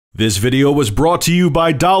This video was brought to you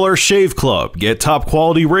by Dollar Shave Club. Get top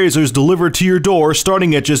quality razors delivered to your door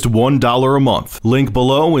starting at just $1 a month. Link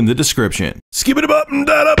below in the description. Skip it up and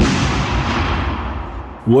that up.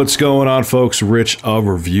 What's going on, folks? Rich of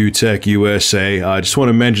Review Tech USA. I just want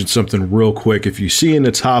to mention something real quick. If you see in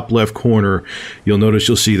the top left corner, you'll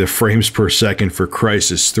see the frames per second for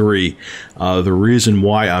Crysis 3. The reason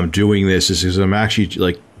why I'm doing this is because I'm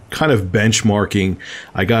actually kind of benchmarking.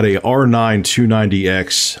 I got a R9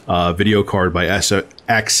 290X video card by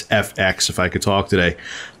XFX, if I could talk today,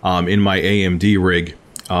 in my AMD rig.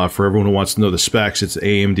 For everyone who wants to know the specs, it's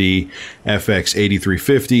AMD FX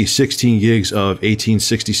 8350, 16 gigs of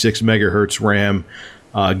 1866 megahertz RAM,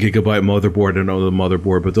 gigabyte motherboard. I don't know the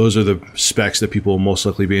motherboard, but those are the specs that people will most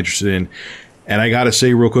likely be interested in. And I gotta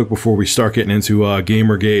say real quick before we start getting into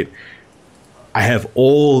Gamergate, I have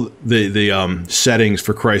all the settings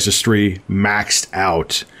for Crysis 3 maxed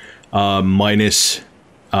out, minus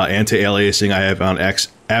anti-aliasing. I have on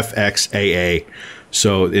FXAA.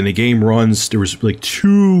 So in the game runs, there was like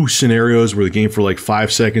 2 scenarios where the game for like 5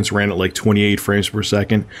 seconds ran at like 28 frames per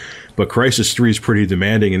second. But Crysis 3 is pretty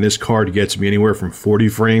demanding, and this card gets me anywhere from 40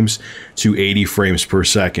 frames to 80 frames per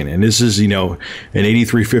second. And this is, you know, an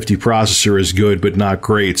 8350 processor is good, but not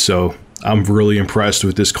great. So I'm really impressed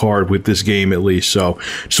with this card, with this game at least. So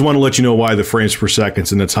just want to let you know why the frames per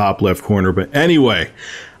second's in the top left corner. But anyway,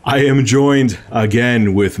 I am joined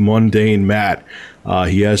again with MundaneMatt.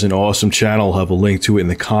 He has an awesome channel. I'll have a link to it in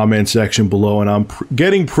the comment section below. And I'm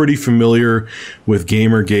getting pretty familiar with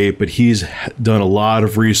Gamergate, but he's done a lot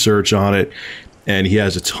of research on it, and he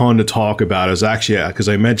has a ton to talk about. It was actually, because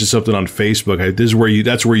I mentioned something on Facebook.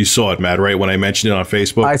 That's where you saw it, Matt, right? When I mentioned it on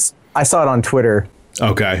Facebook? I saw it on Twitter.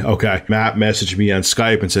 Okay. Matt messaged me on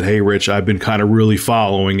Skype and said, "Hey, Rich, I've been kind of really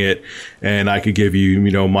following it, and I could give you,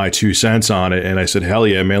 my 2 cents on it." And I said, "Hell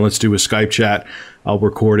yeah, man, let's do a Skype chat. I'll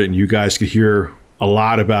record it, and you guys could hear a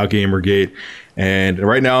lot about Gamergate." And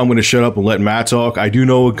right now, I'm going to shut up and let Matt talk. I do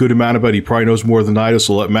know a good amount about it. He probably knows more than I do,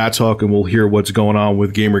 so let Matt talk, and we'll hear what's going on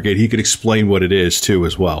with Gamergate. He could explain what it is, too,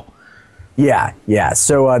 as well. Yeah.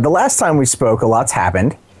 So the last time we spoke, a lot's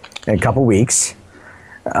happened in a couple weeks.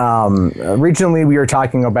 Originally, we were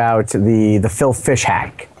talking about the Phil Fish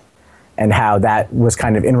hack and how that was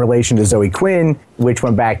kind of in relation to Zoe Quinn, which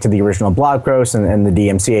went back to the original blog post and the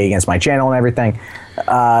DMCA against my channel and everything.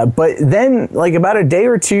 But then, like about a day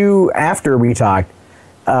or two after we talked,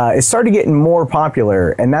 it started getting more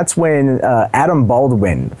popular, and that's when Adam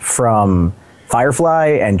Baldwin from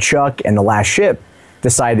Firefly and Chuck and The Last Ship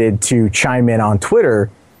decided to chime in on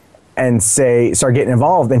Twitter and start getting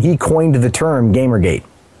involved, and he coined the term Gamergate.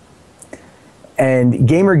 And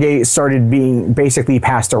Gamergate started being basically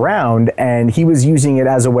passed around, and he was using it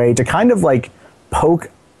as a way to kind of like poke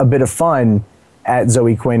a bit of fun at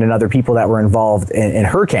Zoe Quinn and other people that were involved in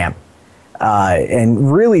her camp,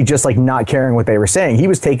 and really just like not caring what they were saying. He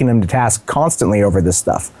was taking them to task constantly over this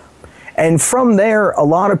stuff. And from there, a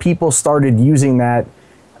lot of people started using that,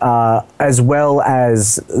 as well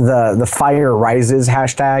as the Fire Rises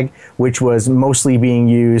hashtag, which was mostly being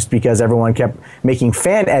used because everyone kept making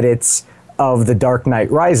fan edits of The Dark Knight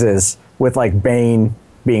Rises, with like Bane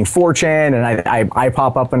being 4chan, and I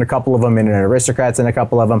pop up in a couple of them, and Aristocrats in a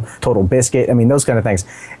couple of them, Total Biscuit, I mean, those kind of things.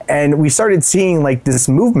 And we started seeing like this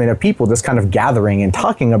movement of people just kind of gathering and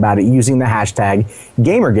talking about it using the hashtag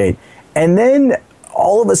Gamergate. And then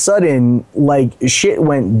all of a sudden, like, shit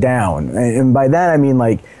went down. And by that, I mean,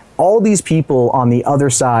 like, all these people on the other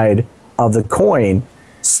side of the coin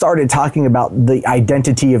started talking about the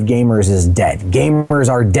identity of gamers is dead. Gamers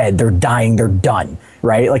are dead. They're dying. They're done,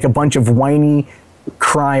 right? Like a bunch of whiny,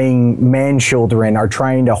 crying man-children are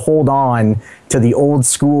trying to hold on to the old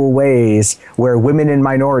school ways where women and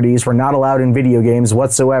minorities were not allowed in video games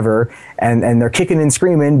whatsoever, and they're kicking and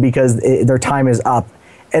screaming because their time is up.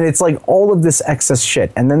 And it's like all of this excess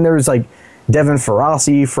shit. And then there's like Devin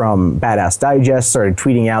Ferrazzi from Badass Digest started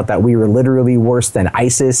tweeting out that we were literally worse than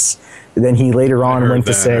ISIS. Then he later on went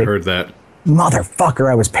to say, I heard that.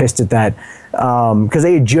 Motherfucker, I was pissed at that. Because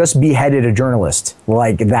they had just beheaded a journalist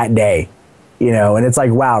like that day. And it's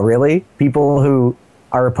like, wow, really? People who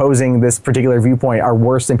are opposing this particular viewpoint are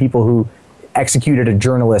worse than people who executed a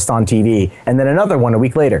journalist on TV. And then another one a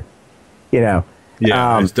week later, Yeah,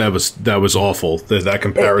 that was awful. That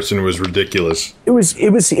comparison was ridiculous. It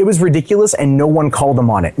was ridiculous, and no one called him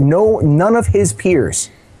on it. None of his peers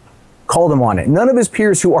called him on it. None of his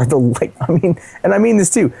peers who are I mean this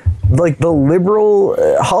too, like the liberal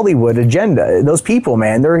Hollywood agenda, those people,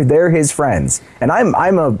 man, they're his friends. And I'm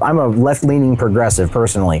a left-leaning progressive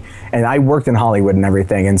personally, and I worked in Hollywood and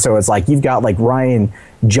everything. And so it's like you've got like Ryan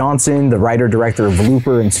Johnson, the writer director of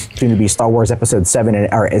Looper and soon to be Star Wars Episode 8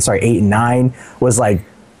 and 9, was like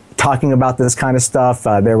talking about this kind of stuff.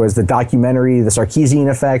 There was the documentary, The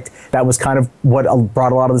Sarkeesian Effect. That was kind of what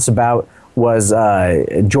brought a lot of this about. Was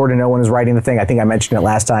Jordan Owen was writing the thing. I think I mentioned it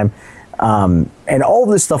last time. And all of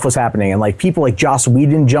this stuff was happening, and like people like Joss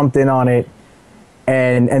Whedon jumped in on it,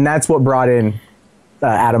 and that's what brought in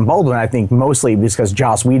Adam Baldwin. I think mostly because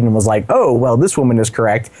Joss Whedon was like, oh well, this woman is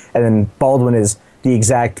correct, and then Baldwin is the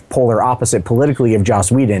exact polar opposite politically of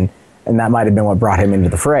Joss Whedon, and that might have been what brought him into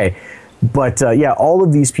the fray. But yeah, all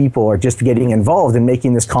of these people are just getting involved in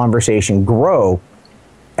making this conversation grow,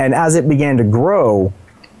 and as it began to grow,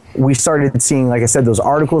 we started seeing, like I said, those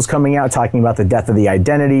articles coming out talking about the death of the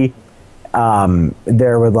identity.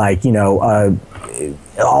 There were like,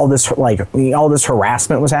 all this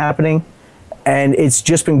harassment was happening, and it's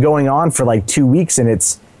just been going on for like 2 weeks, and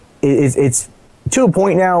it's to a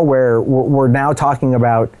point now where we're now talking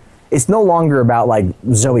about, it's no longer about like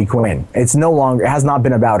Zoe Quinn. It has not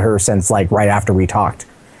been about her since like right after we talked.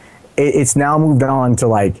 It's now moved on to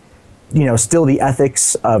like, still the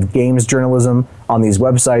ethics of games journalism on these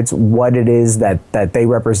websites, what it is that they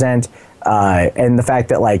represent, and the fact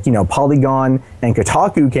that like, Polygon and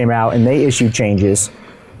Kotaku came out and they issued changes.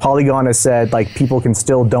 Polygon has said like people can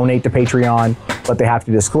still donate to Patreon, but they have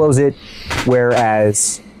to disclose it,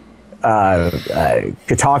 whereas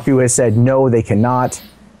Kotaku has said no, they cannot.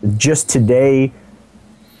 Just today,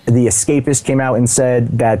 The Escapist came out and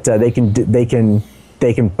said that they can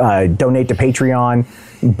donate to Patreon,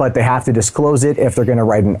 but they have to disclose it if they're going to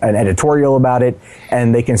write an editorial about it,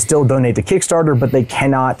 and they can still donate to Kickstarter, but they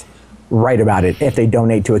cannot write about it if they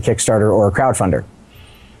donate to a Kickstarter or a crowdfunder.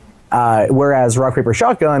 Whereas Rock Paper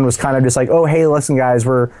Shotgun was kind of just like, oh hey, listen guys,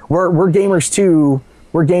 we're gamers too.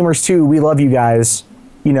 We're gamers too. We love you guys.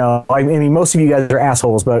 I mean, most of you guys are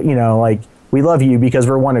assholes, but like we love you because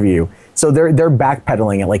we're one of you. So they're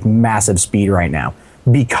backpedaling at like massive speed right now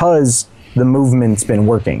because the movement's been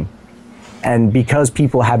working, and because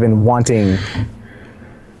people have been wanting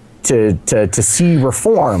to see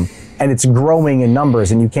reform, and it's growing in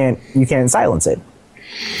numbers, and you can't silence it.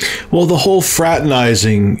 Well, the whole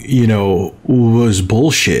fraternizing, was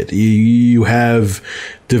bullshit. You have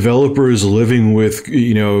developers living with,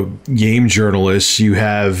 game journalists. You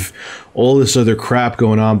have all this other crap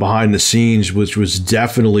going on behind the scenes, which was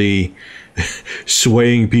definitely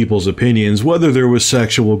swaying people's opinions, whether there was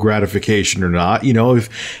sexual gratification or not.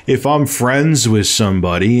 If I'm friends with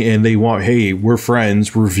somebody and they want, hey, we're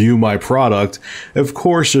friends, review my product, of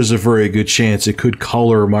course there's a very good chance it could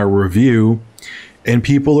color my review, and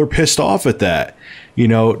people are pissed off at that.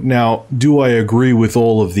 Now, do I agree with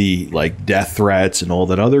all of the like death threats and all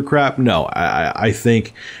that other crap? No, I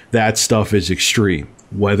think that stuff is extreme.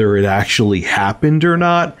 Whether it actually happened or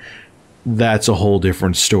not, that's a whole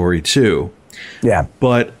different story too. Yeah.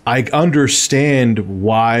 But I understand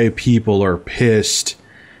why people are pissed,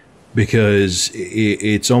 because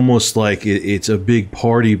it's almost like it's a big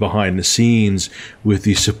party behind the scenes with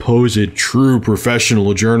the supposed true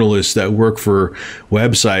professional journalists that work for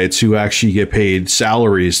websites who actually get paid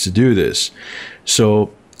salaries to do this.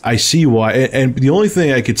 So I see why. And the only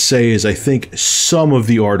thing I could say is I think some of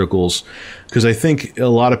the articles, because I think a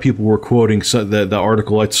lot of people were quoting the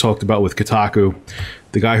article I talked about with Kotaku.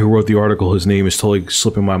 The guy who wrote the article, his name is totally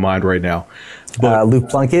slipping my mind right now. But Luke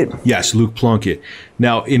Plunkett? Yes, Luke Plunkett.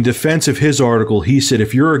 Now, in defense of his article, he said,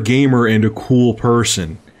 if you're a gamer and a cool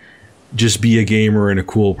person, just be a gamer and a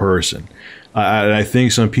cool person. I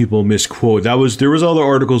think some people misquote. There was other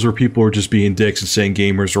articles where people were just being dicks and saying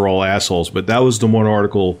gamers are all assholes, but that was the one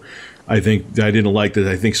article I think that I didn't like,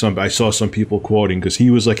 that I saw some people quoting, because he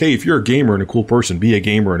was like, hey, if you're a gamer and a cool person, be a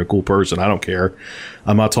gamer and a cool person. I don't care.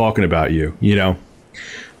 I'm not talking about you,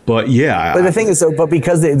 But yeah. But the thing is, but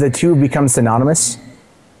because the two become synonymous,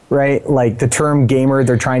 right? Like the term gamer,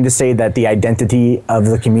 they're trying to say that the identity of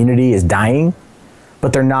the community is dying,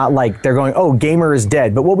 but they're not like, they're going, oh, gamer is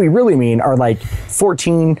dead. But what we really mean are like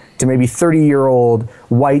 14 to maybe 30-year-old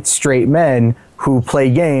white straight men who play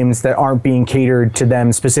games that aren't being catered to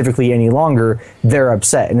them specifically any longer. They're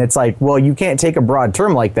upset. And it's like, well, you can't take a broad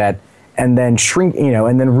term like that and then shrink,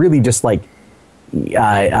 and then really just like,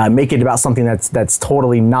 make it about something that's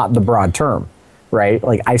totally not the broad term, right?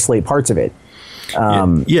 Like isolate parts of it.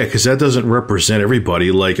 Yeah, because that doesn't represent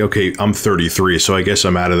everybody. Like, okay, I'm 33, so I guess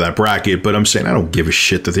I'm out of that bracket. But I'm saying I don't give a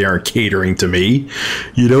shit that they aren't catering to me.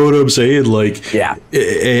 You know what I'm saying? Like, yeah.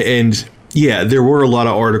 And yeah, there were a lot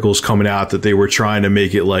of articles coming out that they were trying to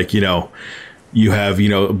make it like, you know, you have, you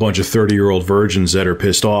know, a bunch of 30-year-old virgins that are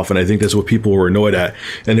pissed off. And I think that's what people were annoyed at.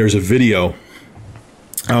 And there's a video,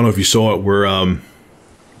 I don't know if you saw it, where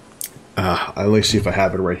let me see if I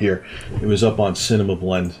have it right here. It was up on Cinema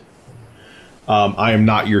Blend. I am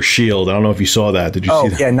not your shield. I don't know if you saw that. Did you see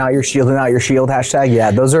that? Yeah, not your shield and not your shield hashtag.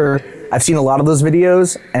 Yeah, those are, I've seen a lot of those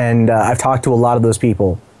videos, and I've talked to a lot of those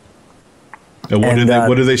people. And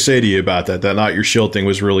what did they say to you about that? That not your shield thing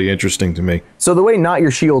was really interesting to me. So the way not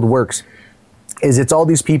your shield works is it's all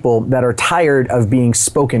these people that are tired of being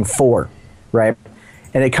spoken for, right?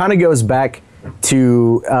 And it kind of goes back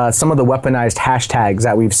to some of the weaponized hashtags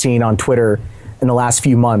that we've seen on Twitter in the last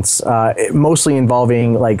few months, mostly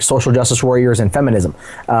involving like social justice warriors and feminism.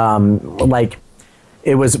 Like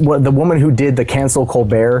it was the woman who did the cancel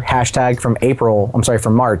Colbert hashtag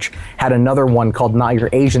from March, had another one called not your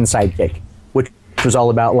Asian sidekick, which was all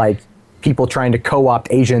about like people trying to co-opt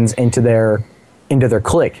Asians into their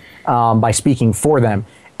clique by speaking for them.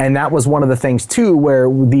 And that was one of the things too, where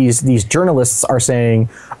these journalists are saying,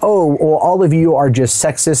 "Oh, well, all of you are just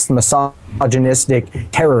sexist, misogynistic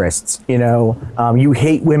terrorists. You know, you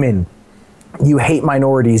hate women, you hate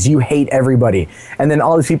minorities, you hate everybody." And then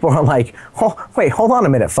all these people are like, "Oh, wait, hold on a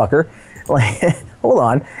minute, fucker, like, hold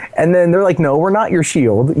on." And then they're like, "No, we're not your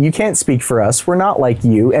shield. You can't speak for us. We're not like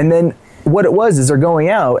you." And then what it was is they're going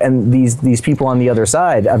out, and these people on the other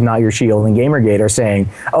side of Not Your Shield and Gamergate are saying,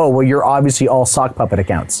 "Oh, well, you're obviously all sock puppet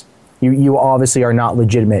accounts. You obviously are not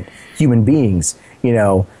legitimate human beings." You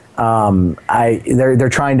know, they're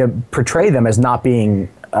trying to portray them as not being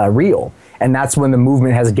real, and that's when the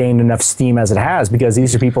movement has gained enough steam as it has, because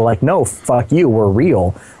these are people like, "No, fuck you. We're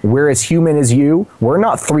real. We're as human as you. We're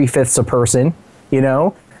not 3/5 a person. You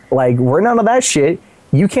know, like we're none of that shit.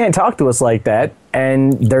 You can't talk to us like that."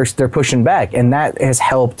 And they're pushing back, and that has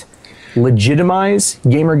helped legitimize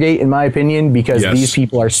Gamergate, in my opinion, because these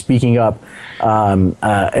people are speaking up and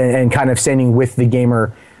kind of standing with the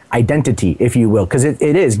gamer identity, if you will, because it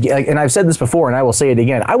is. And I've said this before, and I will say it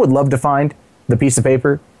again. I would love to find the piece of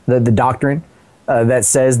paper, the doctrine that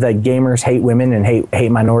says that gamers hate women and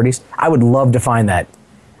hate minorities. I would love to find that.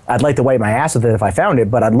 I'd like to wipe my ass with it if I found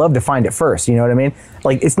it, but I'd love to find it first. You know what I mean?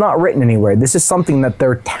 Like, it's not written anywhere. This is something that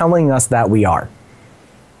they're telling us that we are.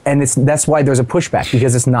 And that's why there's a pushback,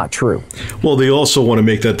 because it's not true. Well, they also want to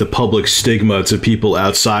make that the public stigma to people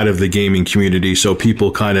outside of the gaming community, so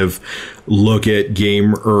people kind of look at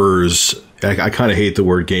gamers. I kind of hate the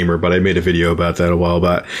word gamer, but I made a video about that a while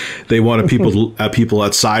back. They want people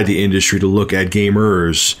outside the industry to look at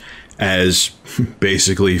gamers as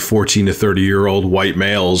basically 14 to 30-year-old white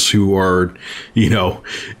males who are, you know,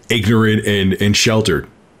 ignorant and sheltered.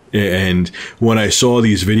 And when I saw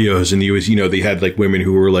these videos, and they had like women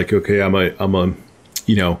who were like, "Okay, I'm a,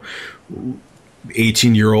 you know,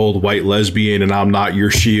 18-year-old white lesbian, and I'm not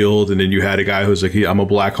your shield." And then you had a guy who's like, "I'm a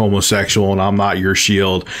black homosexual, and I'm not your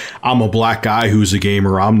shield. I'm a black guy who's a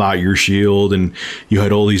gamer. I'm not your shield." And you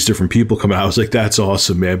had all these different people come out. I was like, "That's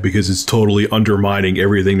awesome, man," because it's totally undermining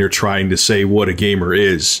everything they're trying to say what a gamer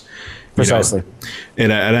is. Precisely.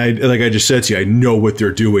 And I like I just said to you, I know what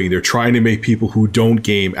they're doing. They're trying to make people who don't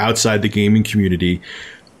game outside the gaming community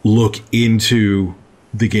look into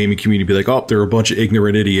the gaming community, be like, "Oh, they're a bunch of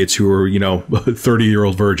ignorant idiots who are, you know,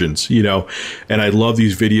 30-year-old virgins," you know. And I love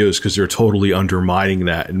these videos because they're totally undermining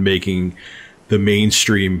that and making the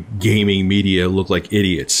mainstream gaming media look like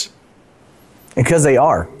idiots. Because they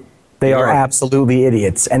are. They are absolutely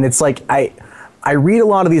idiots. And it's like, I read a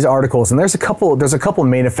lot of these articles, and there's a couple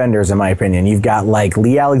main offenders, in my opinion. You've got like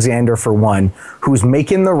Lee Alexander, for one, who's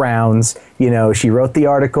making the rounds. You know, she wrote the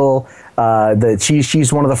article.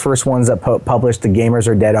 She's one of the first ones that published the "Gamers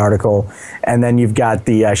Are Dead" article. And then you've got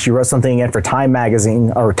she wrote something again for Time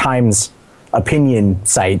magazine, or Time's opinion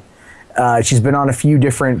site. She's been on a few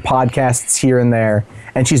different podcasts here and there,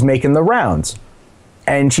 and she's making the rounds.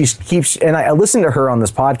 And and I listened to her on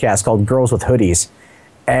this podcast called Girls with Hoodies.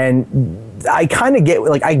 And I kind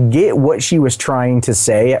of I get what she was trying to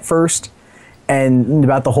say at first, and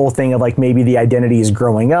about the whole thing of like maybe the identity is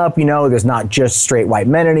growing up, you know, there's not just straight white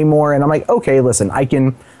men anymore. And I'm like, okay, listen, I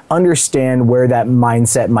can understand where that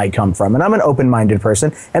mindset might come from. And I'm an open-minded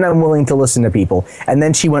person, and I'm willing to listen to people. And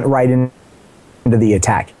then she went right into the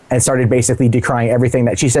attack and started basically decrying everything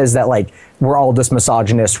that she says, that like, we're all just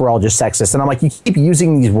misogynists, we're all just sexist. And I'm like, you keep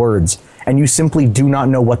using these words and you simply do not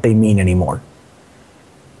know what they mean anymore.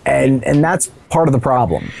 And that's part of the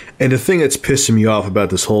problem. And the thing that's pissing me off about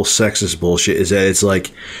this whole sexist bullshit is that it's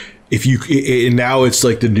like, if you, and now it's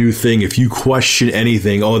like the new thing, if you question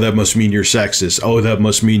anything, oh, that must mean you're sexist. Oh, that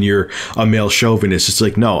must mean you're a male chauvinist. It's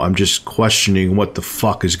like, no, I'm just questioning what the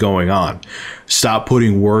fuck is going on. Stop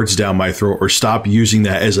putting words down my throat, or stop using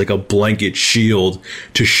that as like a blanket shield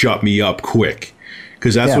to shut me up quick.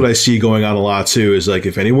 Because that's what I see going on a lot too, is like,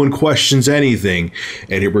 if anyone questions anything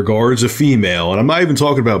and it regards a female, and I'm not even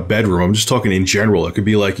talking about bedroom, I'm just talking in general. It could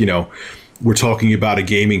be like, you know, we're talking about a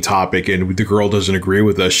gaming topic and the girl doesn't agree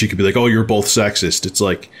with us. She could be like, oh, you're both sexist. It's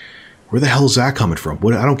like, where the hell is that coming from?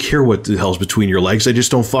 What, I don't care what the hell's between your legs. I just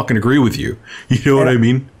don't fucking agree with you. You know what I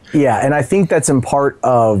mean? Yeah, and I think that's in part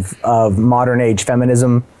of modern age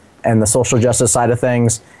feminism and the social justice side of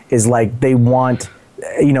things, is like they want,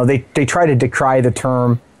 you know, they try to decry the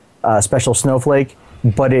term special snowflake,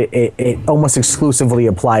 but it almost exclusively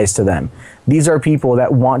applies to them. These are people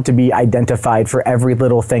that want to be identified for every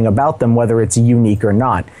little thing about them, whether it's unique or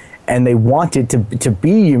not. And they want it to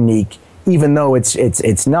be unique, even though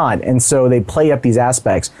it's not. And so they play up these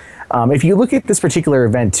aspects. If you look at this particular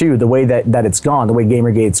event too, the way that it's gone, the way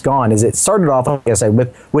Gamergate's gone, is it started off, like I said,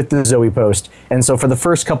 with the Zoe post. And so for the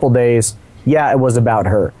first couple days, yeah, it was about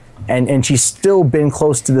her. And she's still been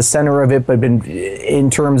close to the center of it, but been in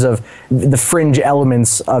terms of the fringe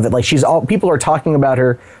elements of it. Like, people are talking about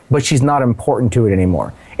her, but she's not important to it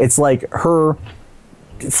anymore. It's like her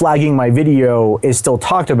flagging my video is still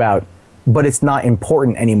talked about, but it's not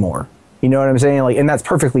important anymore. You know what I'm saying? Like, and that's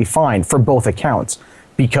perfectly fine for both accounts,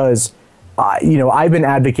 because you know, I've been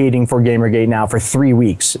advocating for Gamergate now for 3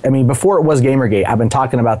 weeks. I mean, before it was Gamergate, I've been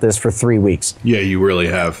talking about this for 3 weeks. Yeah, you really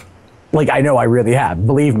have. Like, I know I really have.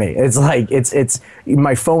 Believe me. It's like, it's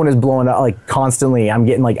my phone is blowing up like constantly. I'm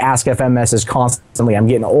getting like Ask FM messages constantly. I'm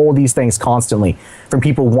getting all these things constantly from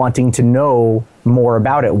people wanting to know more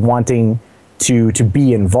about it, wanting to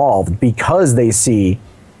be involved, because they see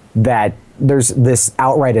that there's this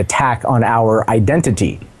outright attack on our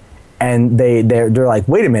identity. And they're like,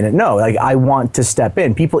 wait a minute, no, like, I want to step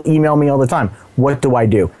in. People email me all the time. What do I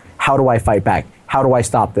do? How do I fight back? How do I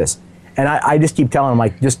stop this? And I just keep telling them,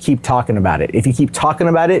 like, just keep talking about it. If you keep talking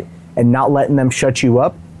about it and not letting them shut you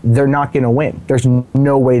up, they're not going to win. There's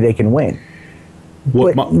no way they can win.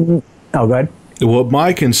 Oh, go ahead. What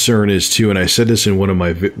my concern is, too, and I said this in one of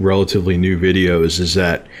my relatively new videos, is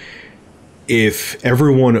that if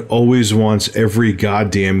everyone always wants every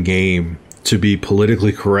goddamn game to be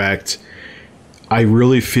politically correct, I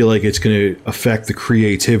really feel like it's going to affect the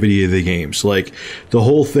creativity of the games. Like, the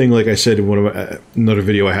whole thing, like I said in one of another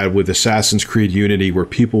video I had with Assassin's Creed Unity, where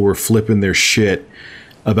people were flipping their shit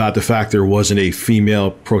about the fact there wasn't a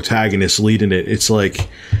female protagonist leading it. It's like,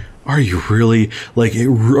 are you really, like,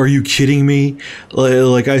 are you kidding me?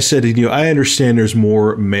 Like I said, you know, I understand there's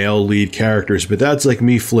more male lead characters, but that's like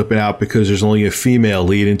me flipping out because there's only a female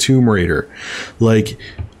lead in Tomb Raider. Like,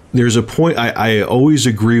 there's a point, I always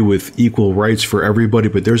agree with equal rights for everybody,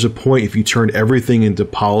 but there's a point, if you turn everything into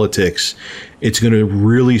politics, it's going to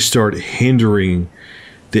really start hindering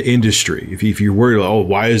the industry. If you're worried, oh,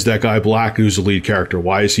 why is that guy black who's the lead character?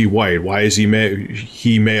 Why is he white? Why is he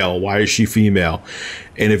male? Why is she female?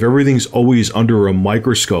 And if everything's always under a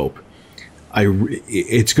microscope,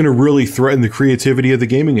 it's going to really threaten the creativity of the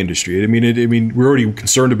gaming industry. I mean, we're already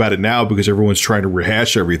concerned about it now because everyone's trying to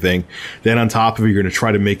rehash everything. Then on top of it, you're going to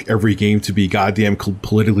try to make every game to be goddamn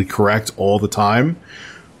politically correct all the time.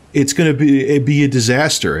 It's going to be a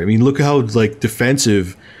disaster. I mean, look how like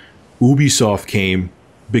defensive Ubisoft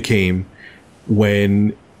became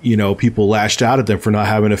when, you know, people lashed out at them for not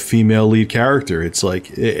having a female lead character. It's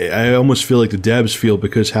like, I almost feel like the devs feel,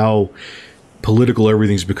 because how political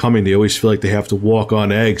everything's becoming, they always feel like they have to walk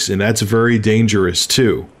on eggs, and that's very dangerous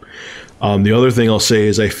too. The other thing I'll say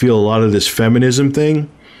is I feel a lot of this feminism thing,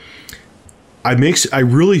 I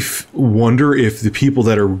really wonder if the people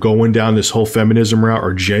that are going down this whole feminism route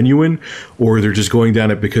are genuine, or they're just going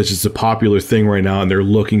down it because it's a popular thing right now and they're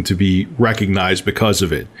looking to be recognized because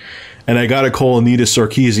of it. And I got to call Anita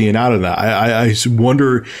Sarkeesian out of that. I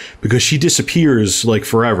wonder, because she disappears like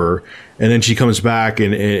forever, and then she comes back,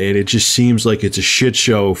 and it just seems like it's a shit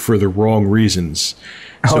show for the wrong reasons.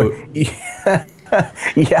 So,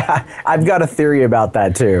 yeah, I've got a theory about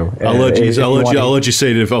that too. I'll let you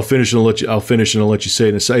say it. If I'll finish, and I'll finish, and I'll let you say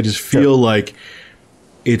it. I just feel like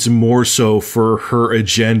it's more so for her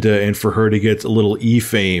agenda and for her to get a little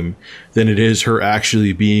e-fame than it is her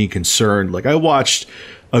actually being concerned. Like, I watched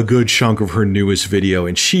a good chunk of her newest video,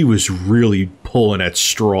 and she was really pulling at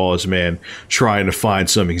straws, man, trying to find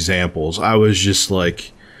some examples. I was just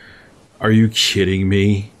like, are you kidding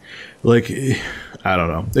me? Like, I don't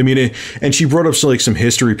know. I mean, and she brought up some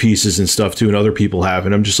history pieces and stuff too, and other people have,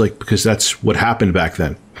 and I'm just like, because that's what happened back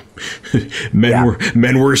then. Men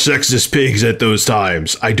were sexist pigs at those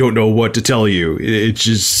times. I don't know what to tell you. It's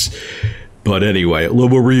just, but anyway,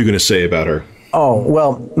 what were you going to say about her? Oh,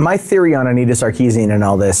 well, my theory on Anita Sarkeesian and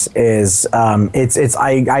all this is,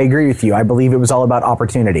 I agree with you. I believe it was all about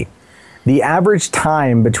opportunity. The average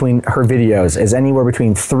time between her videos is anywhere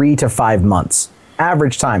between 3 to 5 months.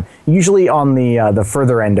 Average time, usually on the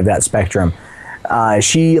further end of that spectrum.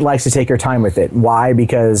 She likes to take her time with it. Why?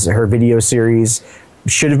 Because her video series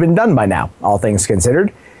should have been done by now, all things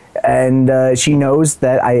considered. And she knows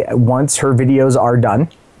that once her videos are done,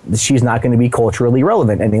 she's not going to be culturally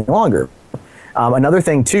relevant any longer. Another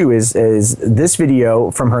thing too is this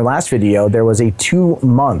video from her last video, there was a 2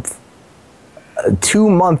 month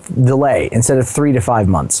delay instead of 3 to 5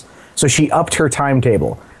 months. So she upped her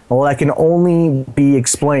timetable. Well, that can only be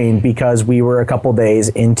explained because we were a couple days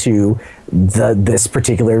into this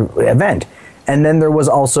particular event. And then there was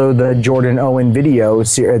also the Jordan Owen video,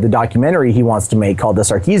 the documentary he wants to make called The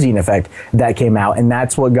Sarkeesian Effect, that came out, and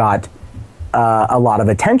that's what got a lot of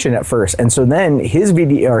attention at first. And so then his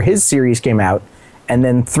video or his series came out, and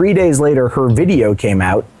then 3 days later her video came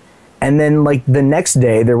out, and then like the next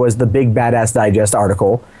day there was the Big Badass Digest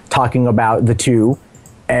article talking about the two,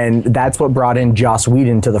 and that's what brought in Joss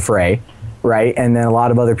Whedon to the fray, right? And then a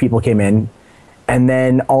lot of other people came in, and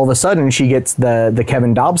then all of a sudden she gets the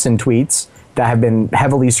Kevin Dobson tweets that have been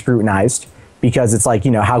heavily scrutinized, because it's like,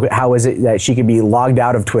 you know, how is it that she could be logged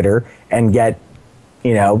out of Twitter and get,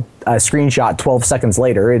 you know, a screenshot 12 seconds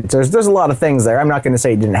later? There's a lot of things there. I'm not going to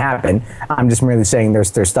say it didn't happen. I'm just merely saying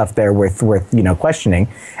there's stuff there worth you know, questioning.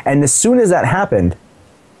 And as soon as that happened,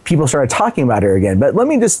 people started talking about her again. But let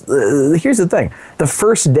me just, here's the thing. The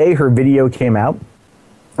first day her video came out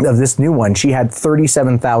of this new one, she had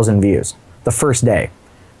 37,000 views. The first day.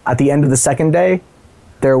 At the end of the second day,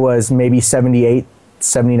 there was maybe 78,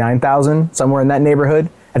 79,000, somewhere in that neighborhood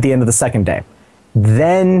at the end of the second day.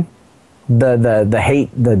 Then the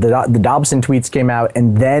hate, the Dobson tweets came out,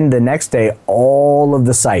 and then the next day, all of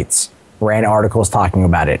the sites ran articles talking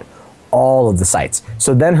about it. All of the sites.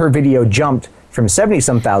 So then her video jumped from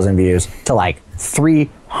 70-some thousand views to like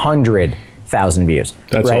 300,000 views.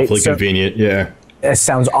 That's right? awfully convenient, yeah. It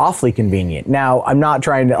sounds awfully convenient. Now, I'm not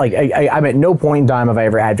trying to, like, I'm at no point in time have I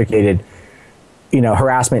ever advocated, you know,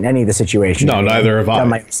 harassment in any of the situations. No, neither have I. I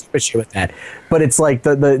might issue with that. But it's like,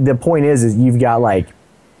 the point is you've got, like,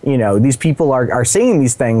 you know, these people are saying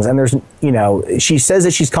these things, and there's, you know, she says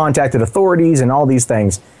that she's contacted authorities and all these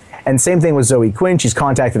things. And same thing with Zoe Quinn. She's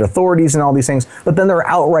contacted authorities and all these things, but then they're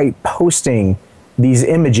outright posting these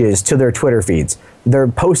images to their Twitter feeds. They're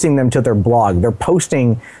posting them to their blog. They're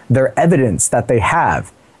posting their evidence that they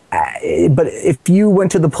have. But if you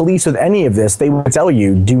went to the police with any of this, they would tell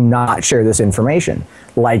you, do not share this information.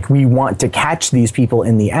 Like, we want to catch these people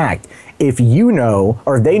in the act. If you know,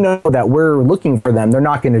 or they know that we're looking for them, they're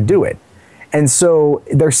not going to do it. And so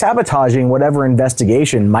they're sabotaging whatever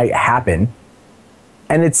investigation might happen.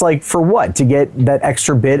 And it's like, for what? To get that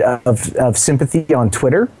extra bit of sympathy on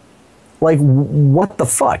Twitter? Like, what the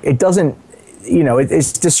fuck? It doesn't, you know,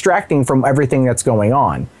 it's distracting from everything that's going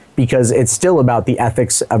on, because it's still about the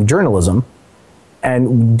ethics of journalism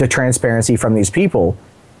and the transparency from these people,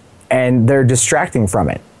 and they're distracting from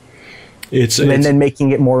it. And then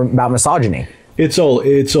making it more about misogyny. It's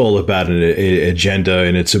all about an agenda,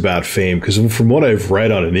 and it's about fame. Because from what I've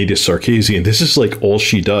read on Anita Sarkeesian, this is like all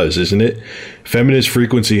she does, isn't it? Feminist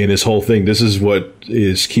frequency and this whole thing. This is what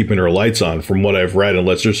is keeping her lights on, from what I've read,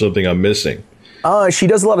 unless there's something I'm missing. She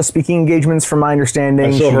does a lot of speaking engagements, from my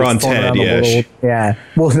understanding. I saw her on TED. Yeah.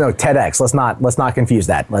 Well, no, TEDx. Let's not confuse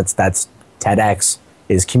that. That's TEDx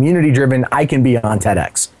is community driven. I can be on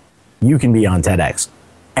TEDx. You can be on TEDx.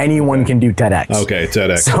 Anyone can do TEDx. Okay,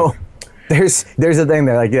 TEDx. So there's a thing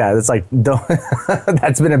there, like, yeah, it's like,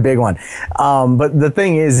 that's been a big one. But the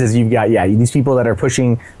thing is you've got, these people that are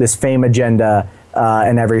pushing this fame agenda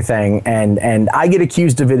and everything, and I get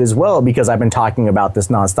accused of it as well, because I've been talking about this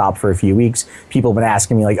nonstop for a few weeks. People have been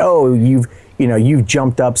asking me, like, oh, you've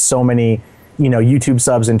jumped up so many, you know, YouTube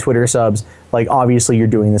subs and Twitter subs, like, obviously you're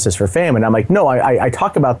doing this for fame. And I'm like, no, I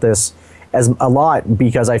talk about this as a lot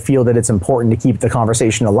because I feel that it's important to keep the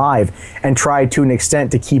conversation alive and try to an extent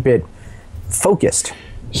to keep it focused.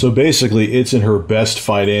 So basically, it's in her best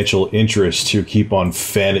financial interest to keep on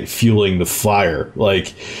fueling the fire.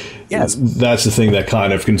 Like, Yes. That's the thing that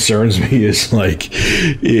kind of concerns me is like,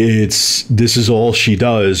 this is all she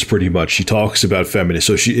does pretty much. She talks about feminists.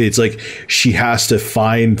 So it's like she has to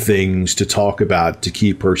find things to talk about to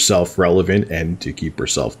keep herself relevant and to keep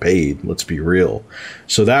herself paid. Let's be real.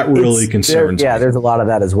 So that really concerns me. Yeah, there's a lot of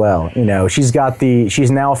that as well. You know, she's now a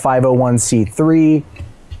 501c3.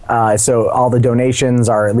 So all the donations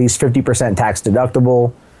are at least 50% tax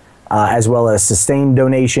deductible, as well as sustained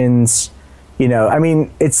donations. You know, I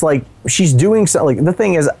mean, it's like she's doing so. Like the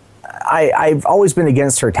thing is, I've always been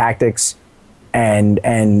against her tactics, and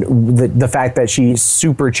the fact that she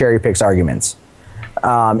super cherry picks arguments.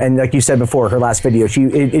 And like you said before, her last video,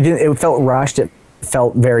 it felt rushed. It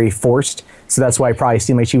felt very forced. So that's why it probably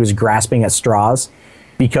seemed like she was grasping at straws,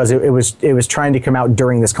 because it was trying to come out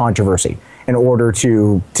during this controversy in order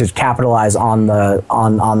to capitalize on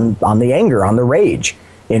the anger, on the rage,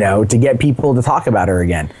 you know, to get people to talk about her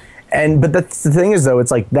again. But the thing is, though,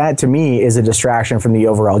 it's like that to me is a distraction from the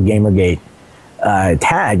overall Gamergate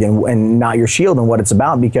tag and not your shield and what it's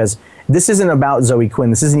about, because this isn't about Zoe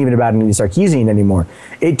Quinn. This isn't even about Anita Sarkeesian anymore.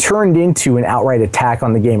 It turned into an outright attack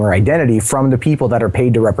on the gamer identity from the people that are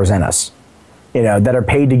paid to represent us, you know, that are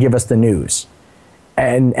paid to give us the news.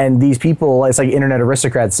 And these people, it's like Internet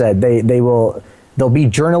Aristocrats said, they'll be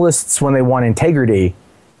journalists when they want integrity,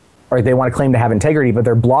 or they want to claim to have integrity, but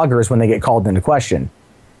they're bloggers when they get called into question.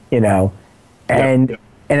 You know, and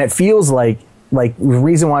it feels like the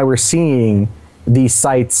reason why we're seeing these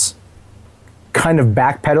sites kind of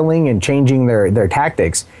backpedaling and changing their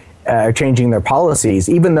tactics, changing their policies,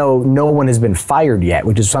 even though no one has been fired yet,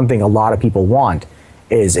 which is something a lot of people want,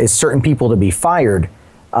 is certain people to be fired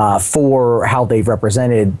for how they've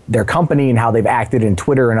represented their company and how they've acted in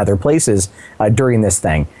Twitter and other places during this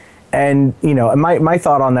thing. And, you know, my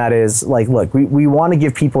thought on that is like, look, we want to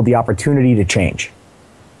give people the opportunity to change.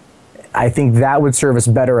 I think that would serve us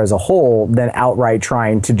better as a whole than outright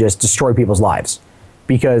trying to just destroy people's lives,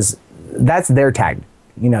 because that's their tag.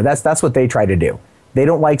 You know, that's what they try to do. They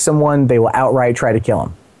don't like someone, they will outright try to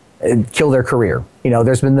kill them, kill their career. You know,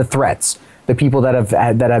 there's been the threats, the people that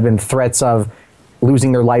have been threats of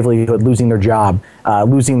losing their livelihood, losing their job,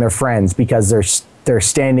 losing their friends because they're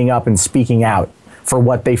standing up and speaking out for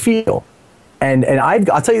what they feel. And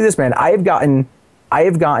I'll tell you this, man, I have gotten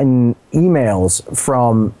emails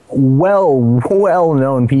from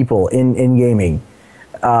well-known people in gaming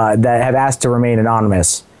that have asked to remain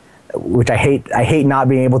anonymous, which I hate not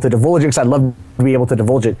being able to divulge it, because I'd love to be able to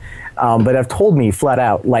divulge it, but have told me flat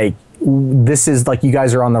out, like, this is like, you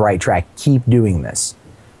guys are on the right track, keep doing this,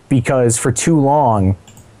 because for too long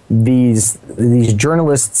these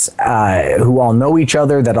journalists who all know each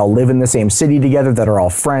other, that all live in the same city together, that are all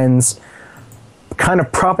friends, kind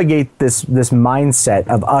of propagate this mindset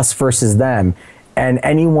of us versus them, and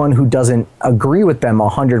anyone who doesn't agree with them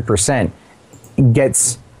 100%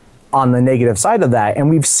 gets on the negative side of that. And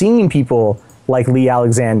we've seen people like Lee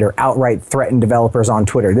Alexander outright threaten developers on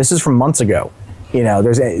Twitter. This is from months ago. You know,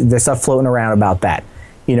 there's stuff floating around about that.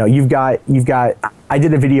 You know, you've got. I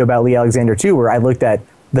did a video about Lee Alexander too, where I looked at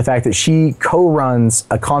the fact that she co-runs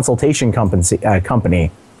a consultation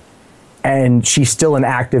company. And she's still an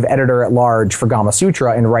active editor at large for Gama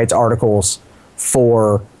Sutra and writes articles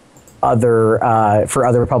for other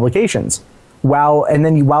publications.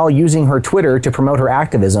 While using her Twitter to promote her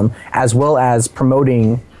activism, as well as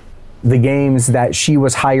promoting the games that she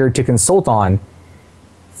was hired to consult on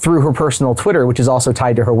through her personal Twitter, which is also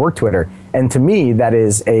tied to her work Twitter. And to me, that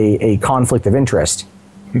is a conflict of interest.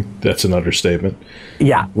 That's an understatement.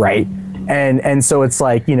 Yeah, right. And so it's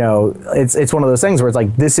like, you know, it's one of those things where it's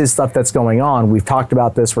like, this is stuff that's going on. We've talked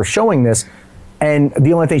about this. We're showing this. And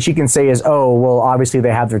the only thing she can say is, oh, well, obviously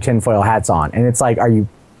they have their tinfoil hats on. And it's like, are you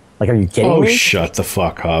kidding me? Oh, shut the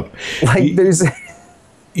fuck up. Like, there's...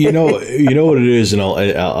 you know what it is, and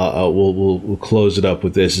we'll close it up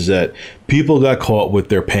with this, is that people got caught with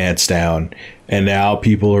their pants down, and now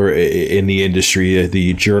people are in the industry,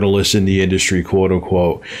 the journalists in the industry, quote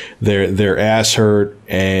unquote, their ass hurt,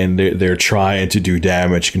 and they're trying to do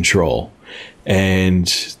damage control. And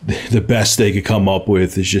the best they could come up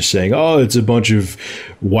with is just saying, oh, it's a bunch of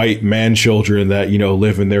white man children that, you know,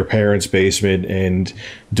 live in their parents' basement and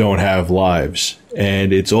don't have lives.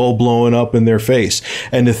 And it's all blowing up in their face.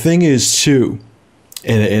 And the thing is, too,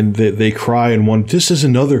 and they cry and want, this is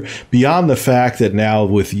another, beyond the fact that now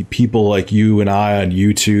with people like you and I on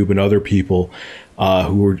YouTube and other people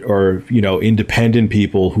who are, you know, independent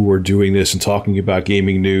people who are doing this and talking about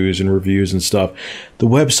gaming news and reviews and stuff, the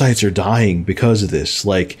websites are dying because of this.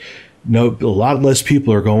 Like, no, a lot less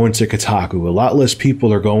people are going to Kotaku, a lot less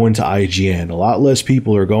people are going to IGN, a lot less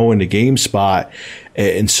people are going to GameSpot,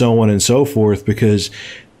 and so on and so forth, because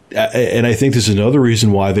and I think there's another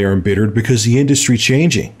reason why they're embittered, because the industry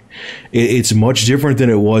changing. It's much different than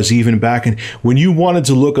it was even back in when you wanted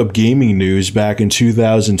to look up gaming news back in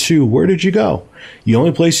 2002. Where did you go? The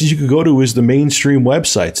only places you could go to is the mainstream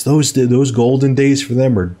websites. Those golden days for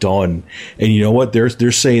them are done. And you know what? They're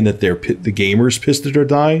saying that the gamers pissed that they're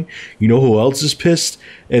dying. You know who else is pissed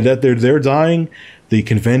and that they're dying? The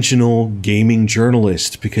conventional gaming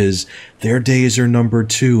journalist, because their days are numbered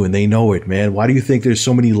too, and they know it, man. Why do you think there's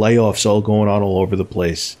so many layoffs all going on all over the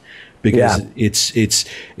place? Because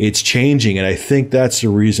it's changing, and I think that's the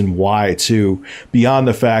reason why too. Beyond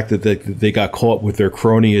the fact that they got caught with their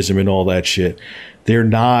cronyism and all that shit, they're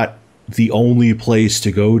not the only place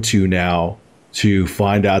to go to now to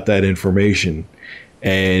find out that information,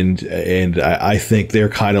 and I think they're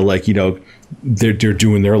kind of like, you know, they're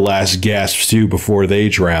doing their last gasps too before they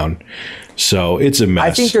drown. So it's a mess.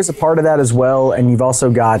 I think there's a part of that as well, and you've also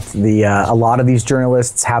got the a lot of these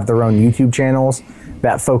journalists have their own YouTube channels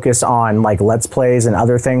that focus on like Let's Plays and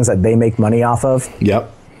other things that they make money off of.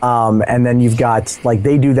 Yep. And then you've got, like,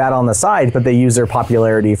 they do that on the side, but they use their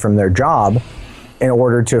popularity from their job in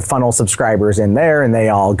order to funnel subscribers in there, and they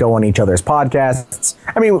all go on each other's podcasts.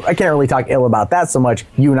 I mean, I can't really talk ill about that so much.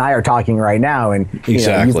 You and I are talking right now, and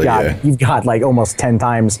you've got like almost 10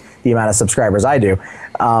 times the amount of subscribers I do.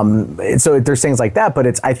 So there's things like that,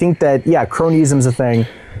 but I think that, yeah, cronyism's a thing.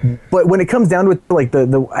 But when it comes down to it, like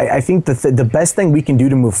I think the best thing we can do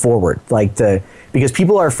to move forward, because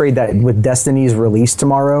people are afraid that with Destiny's release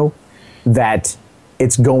tomorrow, that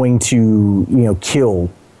it's going to, you know,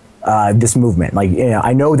 kill this movement. Like, you know,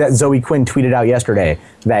 I know that Zoe Quinn tweeted out yesterday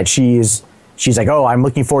that she's like, oh, I'm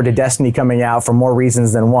looking forward to Destiny coming out for more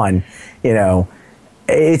reasons than one. You know,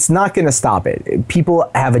 it's not going to stop it. People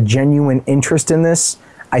have a genuine interest in this.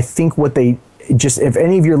 I think what they just, if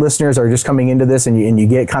any of your listeners are just coming into this and you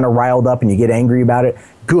get kind of riled up and you get angry about it,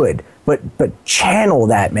 good. But channel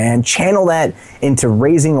that, man. Channel that into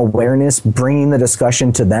raising awareness, bringing the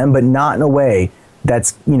discussion to them, but not in a way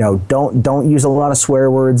that's, you know, don't use a lot of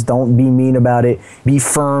swear words. Don't be mean about it. Be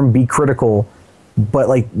firm, be critical. But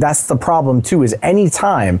like, that's the problem too, is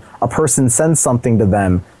anytime a person sends something to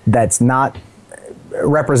them that's not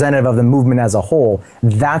representative of the movement as a whole,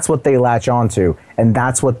 that's what they latch onto, and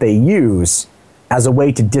that's what they use as a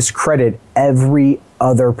way to discredit every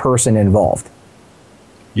other person involved.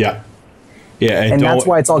 Yeah. Yeah. And that's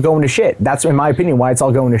why it's all going to shit. That's, in my opinion, why it's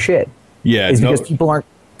all going to shit. Yeah. Is because people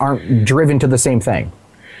aren't driven to the same thing.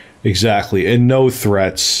 Exactly. And no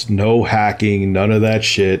threats, no hacking, none of that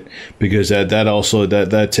shit, because that also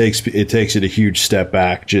takes it a huge step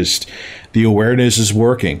back. Just the awareness is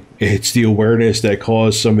working. It's the awareness that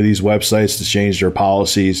caused some of these websites to change their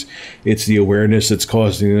policies. It's the awareness that's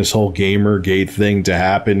causing this whole Gamergate thing to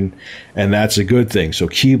happen, and that's a good thing. So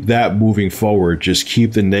keep that moving forward. Just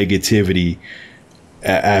keep the negativity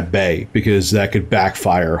at bay, because that could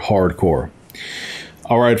backfire hardcore.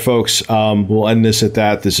 All right, folks, we'll end this at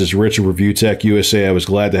that. This is Rich of Review Tech USA. I was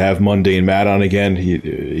glad to have MundaneMatt on again.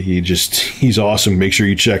 He's awesome. Make sure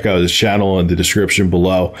you check out his channel in the description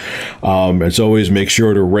below. As always, make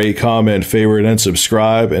sure to rate, comment, favorite, and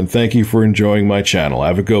subscribe. And thank you for enjoying my channel.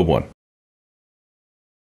 Have a good one.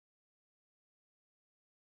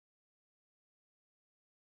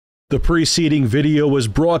 The preceding video was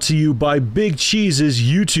brought to you by Big Cheese's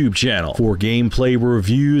YouTube channel. For gameplay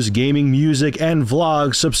reviews, gaming music, and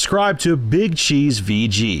vlogs, subscribe to Big Cheese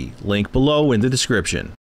VG. Link below in the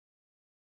description.